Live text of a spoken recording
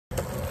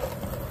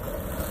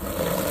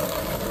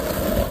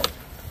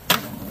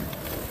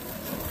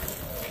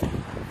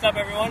What's up,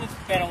 everyone? It's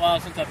been a while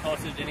since I've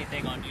posted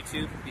anything on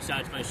YouTube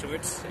besides my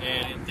shorts,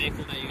 and I'm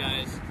thankful that you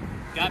guys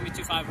got me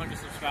to 500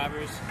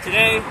 subscribers.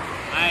 Today,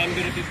 I am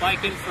going to be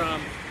biking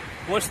from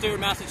Worcester,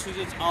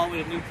 Massachusetts, all the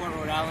way to Newport,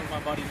 Rhode Island with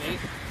my buddy Nate.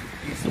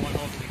 He's the one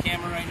holding the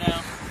camera right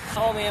now.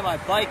 Not only am I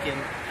biking,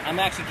 I'm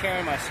actually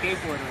carrying my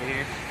skateboard over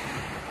here.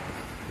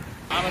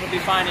 I'm going to be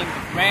finding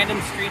random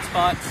street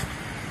spots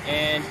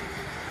and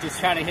just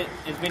try to hit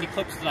as many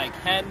clips as I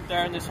can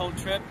during this whole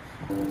trip.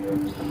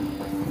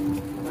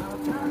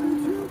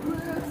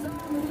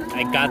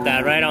 I got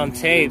that right on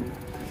tape.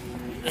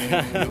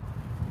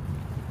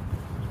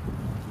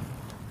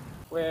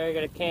 We're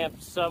gonna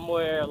camp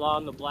somewhere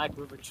along the Black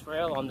River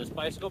Trail on this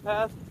bicycle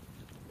path.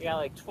 We got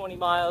like 20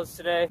 miles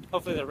today.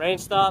 Hopefully the rain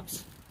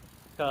stops,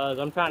 because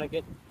I'm trying to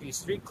get these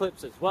street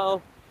clips as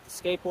well,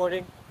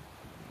 skateboarding.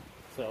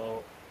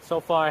 So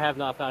far I have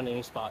not found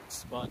any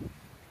spots, but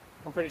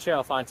I'm pretty sure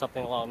I'll find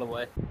something along the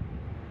way.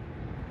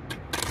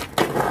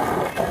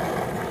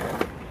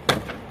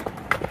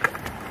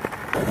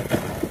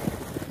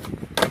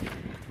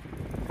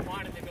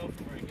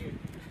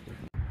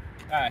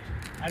 Alright,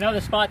 I know the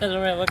spot doesn't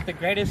really look the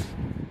greatest,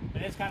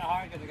 but it's kind of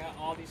hard because I got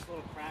all these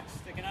little cracks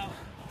sticking out.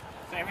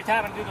 So every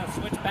time I do the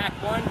switch back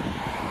one,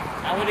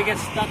 I would get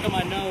stuck on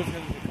my nose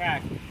because of the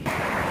crack.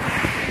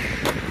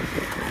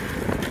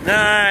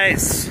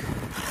 Nice!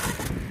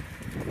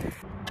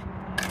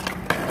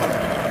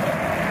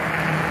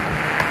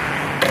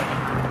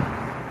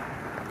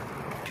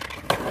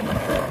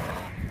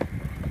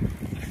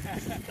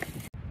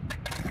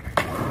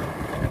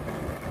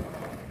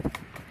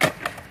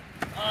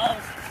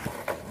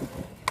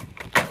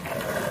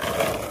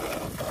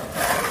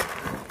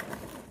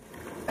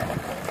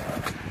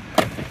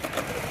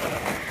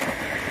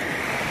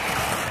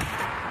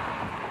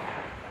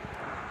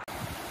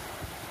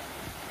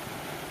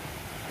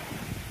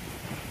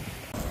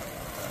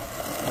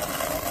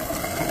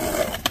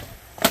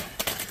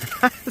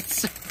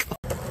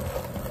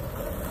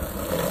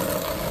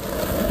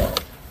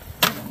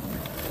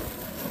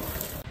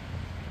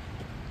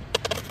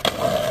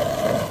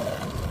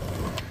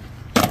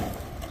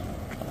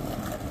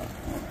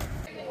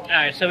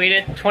 Alright, so we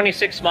did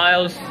 26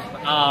 miles.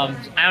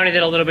 I only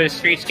did a little bit of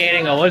street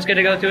skating. I was going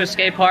to go to a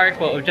skate park,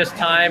 but with just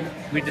time,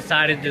 we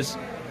decided to just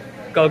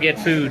go get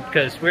food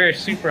because we're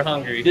super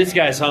hungry. This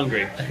guy's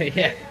hungry.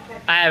 Yeah.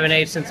 I haven't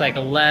ate since like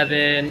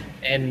 11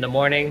 in the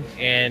morning,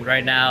 and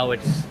right now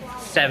it's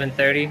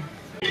 7:30.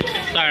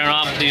 Starting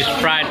off with these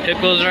fried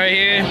pickles right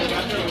here.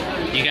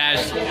 You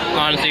guys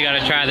honestly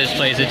gotta try this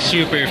place. It's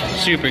super,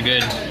 super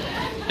good.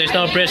 There's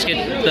no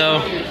brisket though.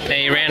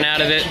 They ran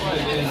out of it,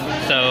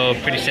 so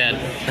pretty sad.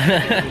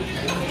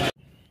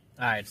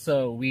 Alright,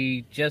 so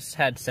we just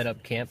had set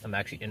up camp. I'm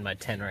actually in my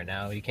tent right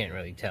now. You can't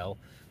really tell,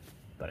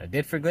 but I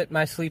did forget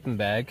my sleeping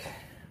bag.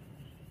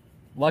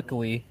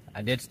 Luckily,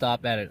 I did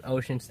stop at an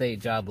Ocean State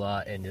job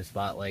lot and just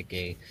bought like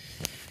a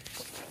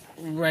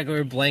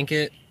regular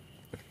blanket.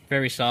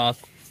 Very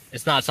soft.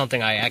 It's not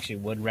something I actually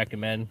would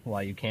recommend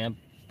while you camp,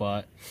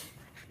 but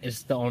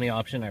it's the only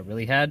option I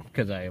really had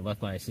because I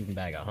left my sleeping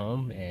bag at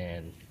home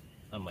and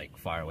I'm like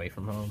far away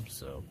from home,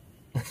 so.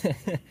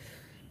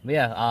 But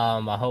yeah,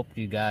 I hope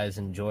you guys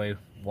enjoy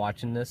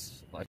watching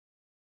this.